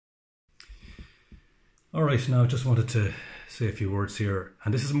All right, now I just wanted to say a few words here,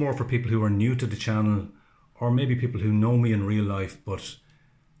 and this is more for people who are new to the channel, or maybe people who know me in real life but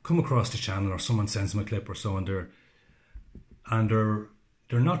come across the channel, or someone sends them a clip or so, and they're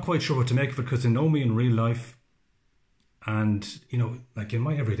not quite sure what to make of it because they know me in real life, and like in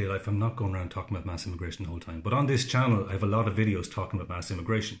my everyday life, I'm not going around talking about mass immigration the whole time. But on this channel, I have a lot of videos talking about mass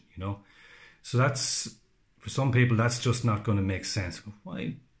immigration. So that's, for some people, that's just not going to make sense.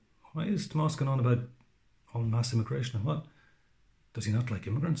 Why is Tomas going on about all mass immigration? And what, does he not like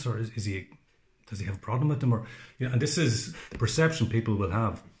immigrants, or does he have a problem with them? Or and this is the perception people will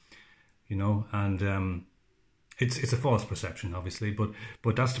have, and it's a false perception, obviously, but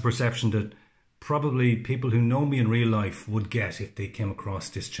that's the perception that probably people who know me in real life would get if they came across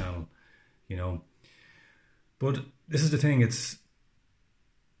this channel, But this is the thing,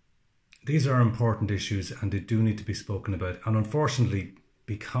 these are important issues and they do need to be spoken about. And unfortunately,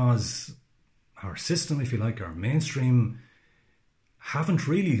 because our system, if you like, our mainstream, haven't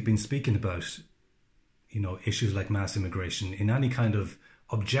really been speaking about, issues like mass immigration in any kind of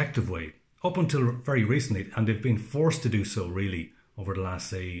objective way up until very recently. And they've been forced to do so really over the last,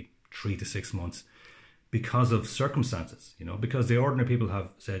 say, 3 to 6 months because of circumstances, because the ordinary people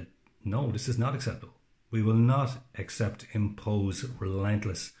have said, no, this is not acceptable. We will not impose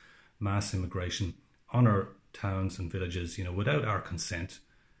relentless mass immigration on our towns and villages, without our consent,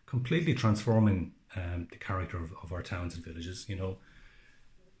 completely transforming the character of our towns and villages,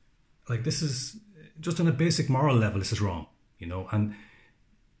 Like, this is, just on a basic moral level, this is wrong, and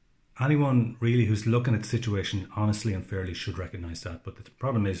anyone really who's looking at the situation honestly and fairly should recognise that. But the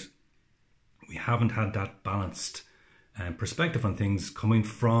problem is, we haven't had that balanced perspective on things coming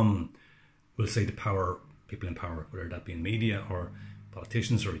from, we'll say, the people in power, whether that be in media or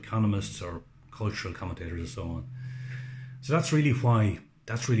politicians or economists or cultural commentators and so on. So that's really why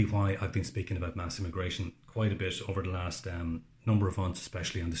I've been speaking about mass immigration quite a bit over the last number of months,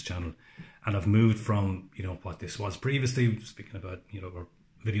 especially on this channel. And I've moved from, what this was previously, speaking about,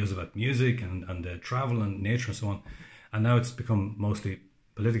 videos about music and travel and nature and so on. And now it's become mostly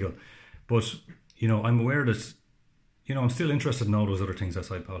political. But, I'm aware that, I'm still interested in all those other things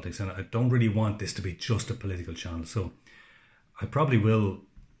outside politics, and I don't really want this to be just a political channel. So I probably will,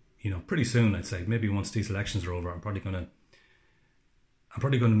 pretty soon, I'd say, maybe once these elections are over, I'm probably going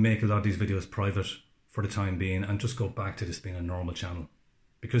to make a lot of these videos private for the time being and just go back to this being a normal channel.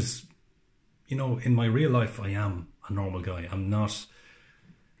 Because, in my real life, I am a normal guy. I'm not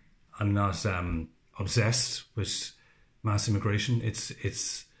obsessed with mass immigration. It's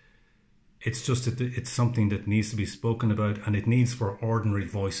just that it's something that needs to be spoken about, and it needs for ordinary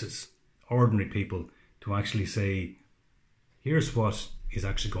voices, ordinary people, to actually say, here's what is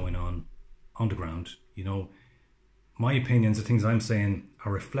actually going on the ground. My opinions, the things I'm saying,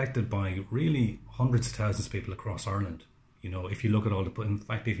 are reflected by really hundreds of thousands of people across Ireland. If you look at all the, in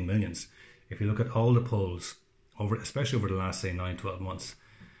fact, even millions, if you look at all the polls, especially over the last, say, 9-12 months,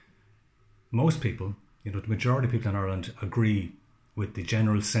 most people, the majority of people in Ireland agree with the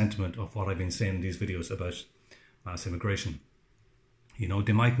general sentiment of what I've been saying in these videos about mass immigration.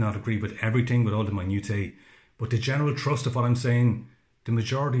 They might not agree with everything, with all the minutiae, but the general thrust of what I'm saying, the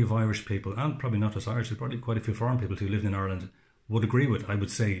majority of Irish people, and probably not just Irish, there's probably quite a few foreign people who lived in Ireland, would agree with, I would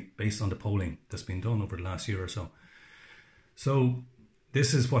say, based on the polling that's been done over the last year or so. So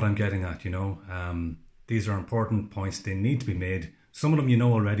this is what I'm getting at, These are important points. They need to be made. Some of them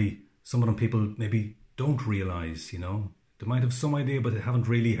already. Some of them people maybe don't realise, They might have some idea, but they haven't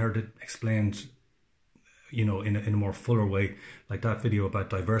really heard it explained, in a more fuller way, like that video about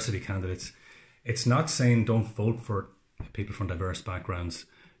diversity candidates. It's not saying don't vote for people from diverse backgrounds,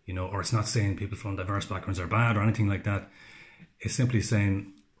 or it's not saying people from diverse backgrounds are bad or anything like that. It's simply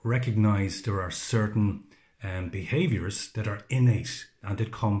saying recognise there are certain behaviours that are innate and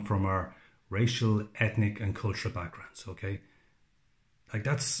that come from our racial, ethnic and cultural backgrounds, okay? Like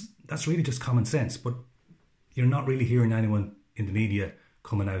that's really just common sense, but you're not really hearing anyone in the media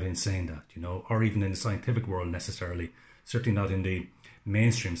coming out and saying that, or even in the scientific world necessarily, certainly not in the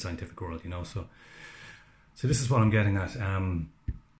mainstream scientific world, So this is what I'm getting at.